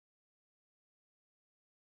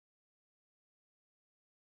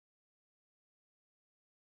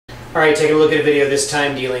All right, taking a look at a video this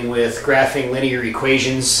time dealing with graphing linear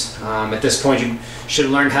equations. At this point, you should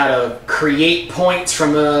have learned how to create points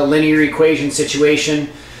from a linear equation situation.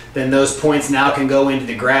 Then those points now can go into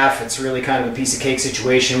the graph. It's really kind of a piece of cake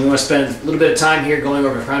situation. We want to spend a little bit of time here going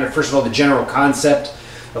over kind of, first of all, the general concept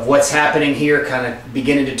of what's happening here, kind of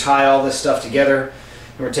beginning to tie all this stuff together.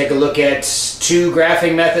 And we're going to take a look at two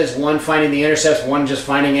graphing methods, one finding the intercepts, one just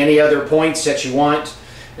finding any other points that you want.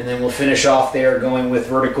 And then we'll finish off there going with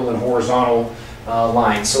vertical and horizontal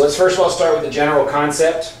lines. So let's first of all start with the general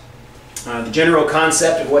concept. The general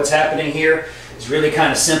concept of what's happening here is really kind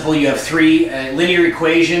of simple. You have a linear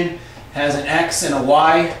equation has an x and a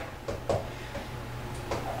y.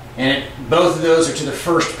 And both of those are to the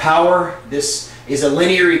first power. This is a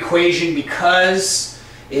linear equation because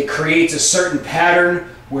it creates a certain pattern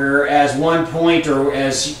where as one point or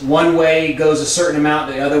as one way goes a certain amount,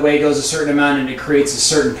 the other way goes a certain amount, and it creates a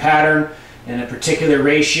certain pattern and a particular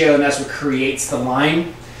ratio, and that's what creates the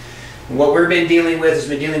line. And what we've been dealing with has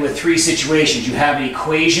been dealing with three situations. You have an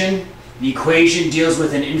equation. The equation deals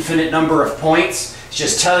with an infinite number of points. It's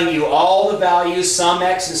just telling you all the values, some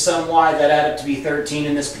x and some y, that add up to be 13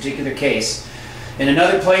 in this particular case. In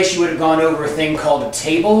another place, you would have gone over a thing called a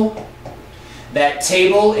table. That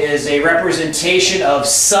table is a representation of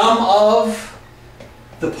some of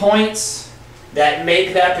the points that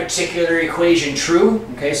make that particular equation true.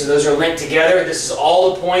 Okay, so those are linked together. This is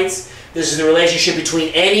all the points. This is the relationship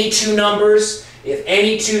between any two numbers. If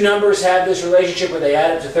any two numbers have this relationship where they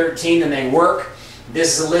add up to 13, then they work.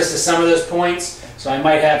 This is a list of some of those points. So I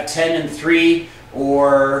might have 10 and 3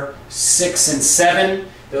 or 6 and 7.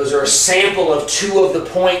 Those are a sample of two of the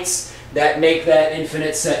points that make that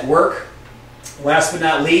infinite set work. Last but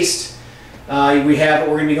not least, we have what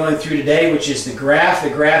we're going to be going through today, which is the graph. The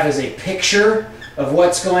graph is a picture of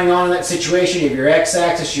what's going on in that situation. You have your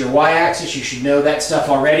x-axis, your y-axis. You should know that stuff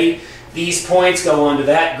already. These points go onto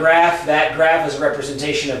that graph. That graph is a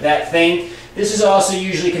representation of that thing. This is also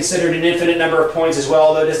usually considered an infinite number of points as well,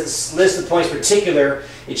 although it doesn't list the points in particular.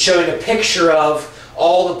 It's showing a picture of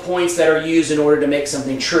all the points that are used in order to make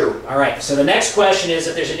something true. All right, so the next question is,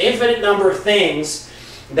 if there's an infinite number of things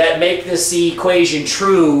that make this equation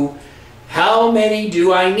true, how many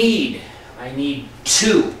do I need? I need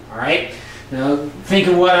 2, all right? Now, think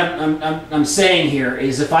of what I'm saying here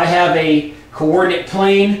is if I have a coordinate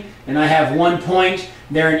plane and I have one point,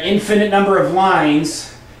 there are an infinite number of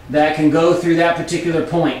lines that can go through that particular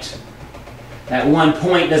point. That one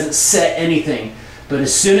point doesn't set anything. But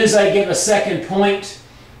as soon as I give a second point,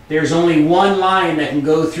 there's only one line that can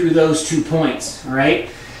go through those 2 points, all right?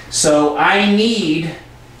 So I need,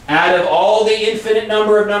 out of all the infinite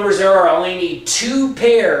number of numbers there are, I only need 2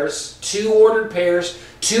 pairs, 2 ordered pairs,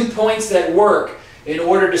 2 points that work in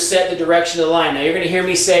order to set the direction of the line. Now you're going to hear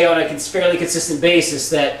me say on a fairly consistent basis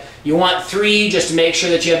that you want 3 just to make sure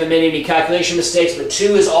that you haven't made any calculation mistakes, but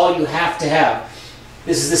 2 is all you have to have.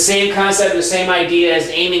 This is the same concept, the same idea as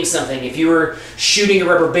aiming something. If you were shooting a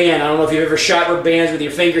rubber band, I don't know if you've ever shot rubber bands with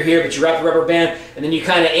your finger here, but you wrap the rubber band and then you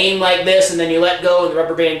kind of aim like this and then you let go and the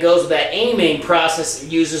rubber band goes. That aiming process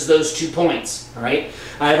uses those 2 points. All right?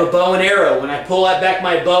 I have a bow and arrow. When I pull back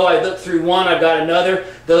my bow, I look through one, I've got another.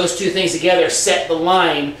 Those 2 things together set the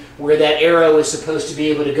line where that arrow is supposed to be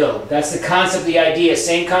able to go. That's the concept, the idea,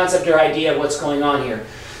 same concept or idea of what's going on here.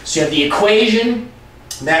 So you have the equation.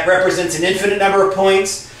 That represents an infinite number of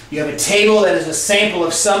points. You have a table that is a sample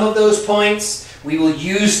of some of those points. We will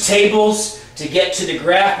use tables to get to the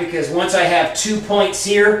graph because once I have 2 points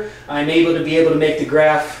here, I'm able to make the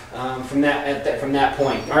graph from that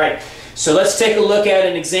point. All right, so let's take a look at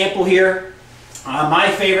an example here.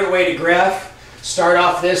 My favorite way to graph, start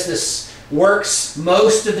off this works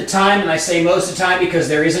most of the time, and I say most of the time because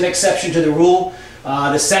there is an exception to the rule.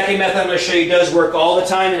 The second method I'm going to show you does work all the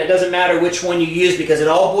time, and it doesn't matter which one you use because it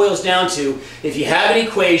all boils down to, if you have an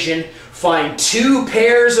equation, find 2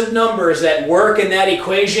 pairs of numbers that work in that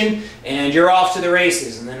equation, and you're off to the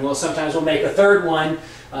races. And then sometimes we'll make a third one,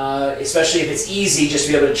 especially if it's easy, just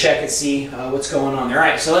to be able to check and see what's going on there. All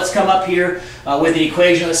right, so let's come up here with the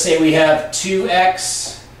equation. Let's say we have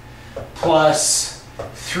 2x plus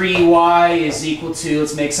 3y is equal to,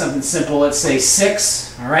 let's make something simple, let's say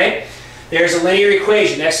 6, all right? There's a linear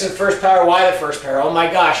equation, x to the first power, y to the first power. Oh my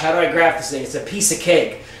gosh, how do I graph this thing? It's a piece of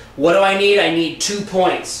cake. What do I need? I need 2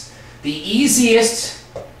 points. The easiest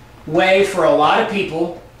way for a lot of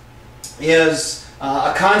people is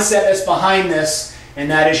a concept that's behind this, and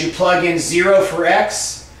that is you plug in 0 for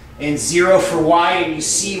x and 0 for y, and you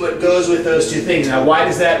see what goes with those 2 things. Now, why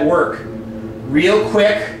does that work? Real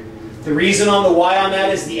quick, the reason on the y on that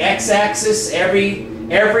is the x-axis.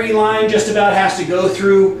 Every line just about has to go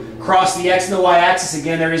through cross the x and the y-axis.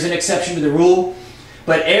 Again, there is an exception to the rule.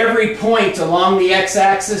 But every point along the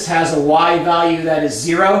x-axis has a y value that is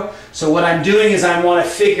 0. So what I'm doing is I want to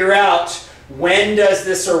figure out when does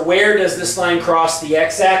this or where does this line cross the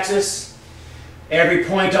x-axis. Every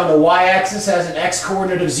point on the y-axis has an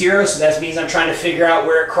x-coordinate of 0, so that means I'm trying to figure out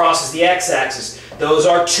where it crosses the x-axis. Those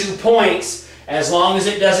are 2 points. As long as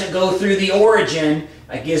it doesn't go through the origin,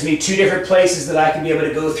 it gives me 2 different places that I can be able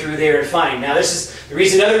to go through there and find. Now this is the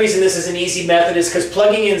reason. Another reason this is an easy method is because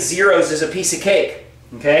plugging in zeros is a piece of cake.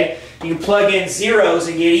 Okay, you can plug in zeros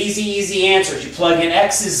and get easy answers. You plug in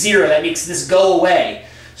x is 0, that makes this go away.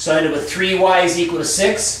 So I end up with 3y is equal to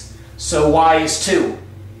 6, so y is 2.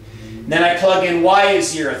 Then I plug in y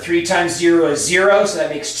is 0. 3 times 0 is 0, so that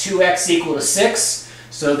makes 2x equal to 6.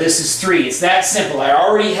 So this is 3. It's that simple. I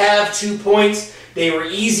already have 2 points. They were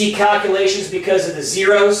easy calculations because of the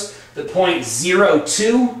zeros. The point 0,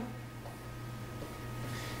 2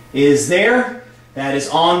 is there. That is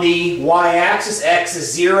on the y-axis. X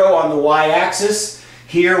is 0 on the y-axis.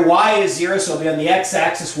 Here y is 0, so it'll be on the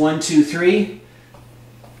x-axis. 1, 2, 3.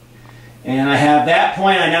 And I have that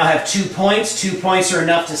point. I now have 2 points. 2 points are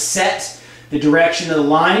enough to set the direction of the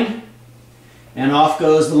line. And off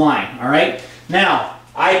goes the line. All right? Now,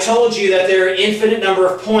 I told you that there are an infinite number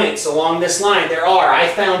of points along this line. There are. I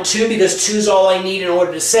found 2 because 2 is all I need in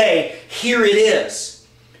order to say, here it is.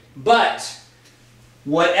 But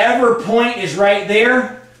whatever point is right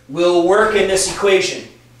there will work in this equation.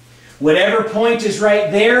 Whatever point is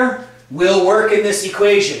right there will work in this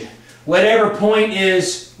equation. Whatever point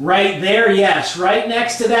is right there, yes, right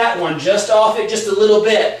next to that one, just off it just a little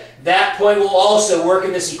bit, that point will also work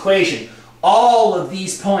in this equation. All of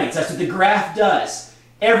these points, that's what the graph does.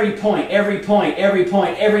 Every point, every point, every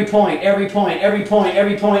point, every point, every point, every point,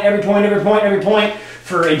 every point, every point, every point, every point,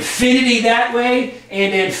 for infinity that way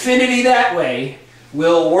and infinity that way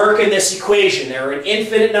will work in this equation. There are an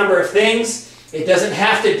infinite number of things. It doesn't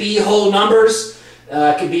have to be whole numbers.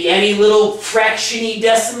 It could be any little fractiony,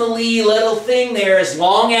 decimally little thing there, as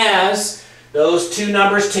long as those 2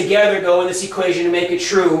 numbers together go in this equation to make it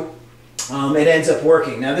true. It ends up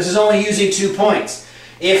working. Now this is only using 2 points.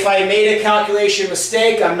 If I made a calculation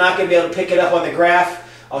mistake, I'm not going to be able to pick it up on the graph.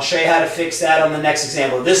 I'll show you how to fix that on the next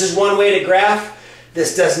example. This is one way to graph.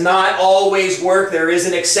 This does not always work. There is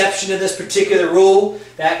an exception to this particular rule.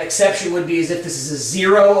 That exception would be as if this is a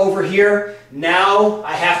 0 over here. Now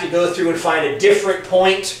I have to go through and find a different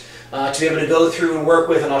point to be able to go through and work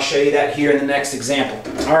with, and I'll show you that here in the next example.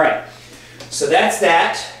 All right, so that's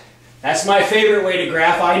that. That's my favorite way to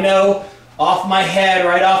graph. I know off my head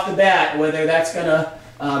right off the bat whether that's going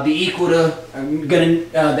to be equal to,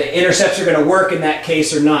 the intercepts are going to work in that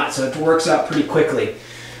case or not. So it works out pretty quickly.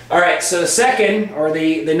 All right, so the second, or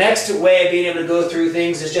the next way of being able to go through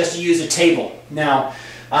things is just to use a table. Now,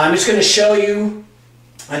 I'm just going to show you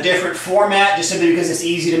a different format, just simply because it's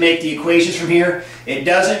easy to make the equations from here. It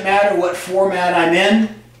doesn't matter what format I'm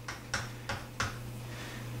in.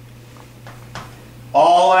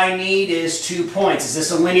 All I need is 2 points. Is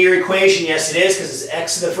this a linear equation? Yes, it is, because it's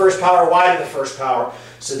x to the first power, y to the first power.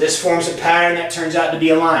 So this forms a pattern that turns out to be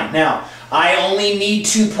a line. Now, I only need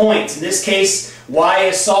 2 points. In this case, y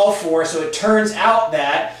is solved for, so it turns out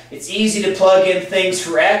that it's easy to plug in things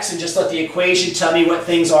for x and just let the equation tell me what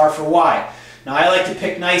things are for y. Now, I like to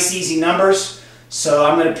pick nice, easy numbers, so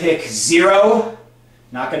I'm going to pick 0.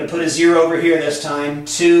 Not going to put a 0 over here this time.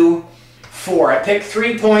 2, 4. I picked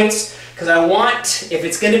 3 points because I want, if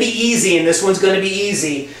it's going to be easy, and this one's going to be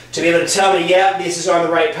easy, to be able to tell me, yeah, this is on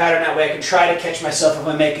the right pattern. That way I can try to catch myself if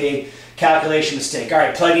I make a calculation mistake. All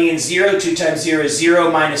right, plugging in 0. 2 times 0 is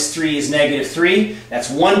 0. Minus 3 is negative 3.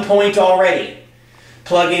 That's 1 point already.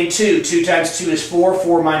 Plug in 2. 2 times 2 is 4.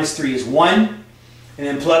 4 minus 3 is 1. And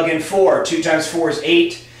then plug in 4. 2 times 4 is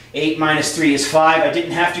 8. 8 minus 3 is 5. I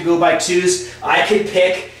didn't have to go by 2's. I could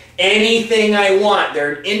pick anything I want.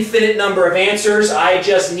 There are an infinite number of answers. I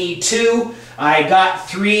just need 2. I got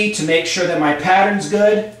 3 to make sure that my pattern's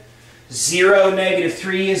good. 0, negative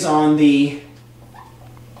 3 is on the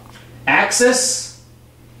axis.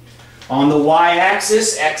 On the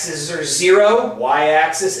y-axis, x's are 0.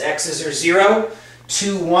 Y-axis, x's are 0.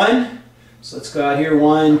 2, 1. So let's go out here.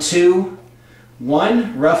 1, 2,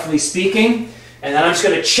 1, roughly speaking. And then I'm just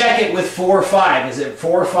going to check it with 4, 5. Is it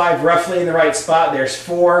 4 or 5 roughly in the right spot? There's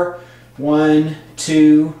 4, 1,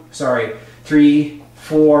 2, sorry, 3,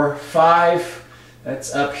 4, 5.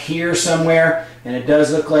 That's up here somewhere. And it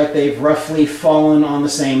does look like they've roughly fallen on the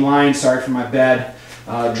same line. Sorry for my bad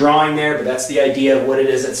drawing there, but that's the idea of what it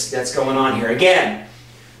is that's going on here. Again,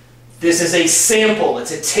 this is a sample.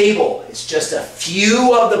 It's a table. It's just a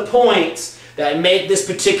few of the points that make this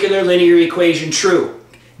particular linear equation true.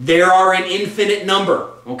 There are an infinite number,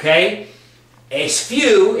 okay? A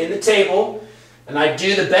few in the table, and I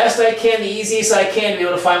do the best I can, the easiest I can to be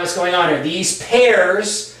able to find what's going on here. These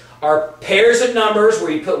pairs are pairs of numbers where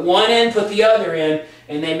you put one in, put the other in,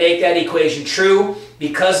 and they make that equation true.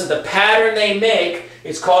 Because of the pattern they make,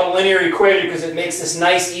 it's called a linear equation because it makes this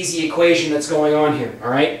nice, easy equation that's going on here, all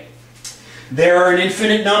right? There are an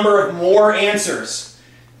infinite number of more answers.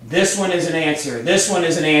 This one is an answer. This one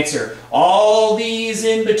is an answer. All these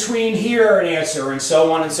in between here are an answer, and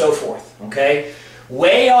so on and so forth, okay?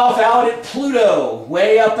 Way off out at Pluto,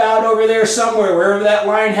 way up out over there somewhere, wherever that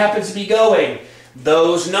line happens to be going,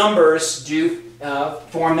 those numbers do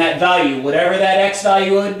form that value. Whatever that x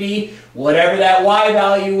value would be, whatever that y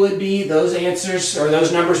value would be, those answers or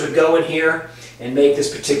those numbers would go in here and make this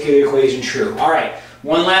particular equation true. All right,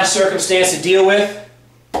 one last circumstance to deal with.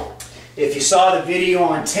 If you saw the video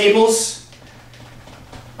on tables,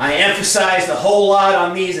 I emphasized a whole lot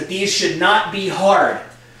on these, that these should not be hard.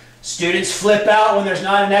 Students flip out when there's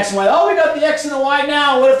not an x and y. Oh, we got the x and the y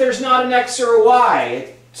now. What if there's not an x or a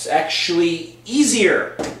y? It's actually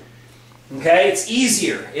easier. Okay, it's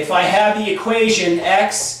easier. If I have the equation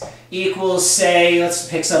x equals, say, let's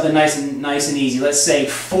pick something nice and easy. Let's say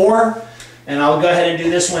 4, and I'll go ahead and do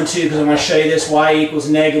this one too because I'm going to show you this. Y equals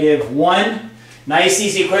 -1. Nice,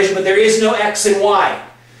 easy equation, but there is no x and y.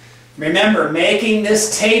 Remember, making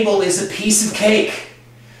this table is a piece of cake.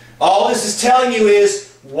 All this is telling you is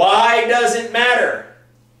y doesn't matter.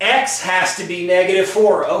 X has to be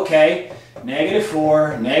 -4. Okay.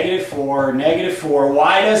 -4, -4, -4.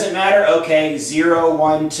 Y doesn't matter. Okay, 0,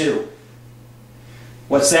 1, 2.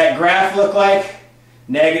 What's that graph look like?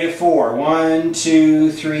 -4. 1,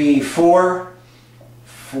 2, 3, 4.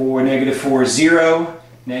 4, -4, 0.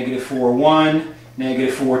 -4, 1.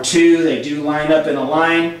 -4, 2. They do line up in a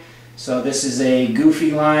line. So this is a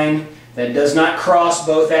goofy line that does not cross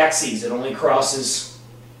both axes. It only crosses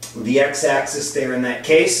the x-axis there in that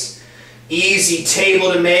case. Easy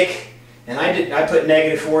table to make. And I put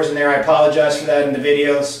 -4s in there. I apologize for that in the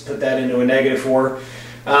videos. Put that into a -4.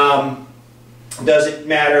 Doesn't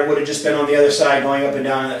matter. It would have just been on the other side going up and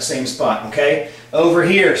down in that same spot. Okay? Over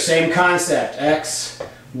here, same concept. X,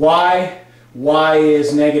 Y. Y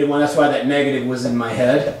is -1. That's why that negative was in my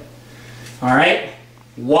head. Alright?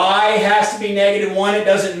 Y has to be -1. It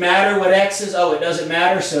doesn't matter what X is. Oh, it doesn't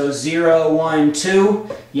matter. So 0, 1, 2.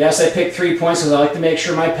 Yes, I picked 3 points because I like to make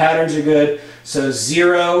sure my patterns are good. So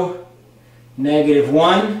 0,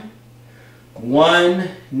 -1, 1,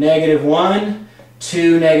 -1,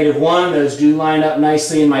 2, -1. Those do line up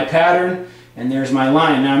nicely in my pattern. And there's my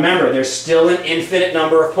line. Now remember, there's still an infinite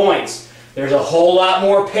number of points. There's a whole lot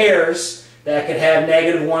more pairs that could have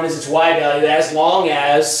 -1 as its y value as long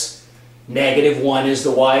as -1 is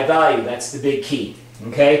the y value. That's the big key.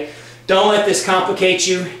 Okay? Don't let this complicate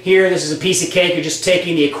you. Here, this is a piece of cake. You're just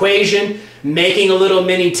taking the equation, making a little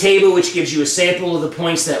mini table which gives you a sample of the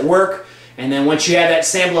points that work. And then once you have that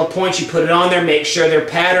sample of points, you put it on there, make sure their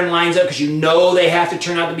pattern lines up because you know they have to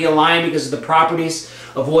turn out to be aligned because of the properties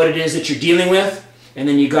of what it is that you're dealing with. And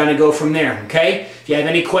then you got to go from there, okay? If you have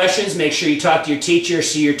any questions, make sure you talk to your teacher,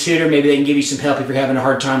 see your tutor. Maybe they can give you some help if you're having a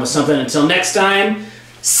hard time with something. Until next time,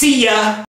 see ya!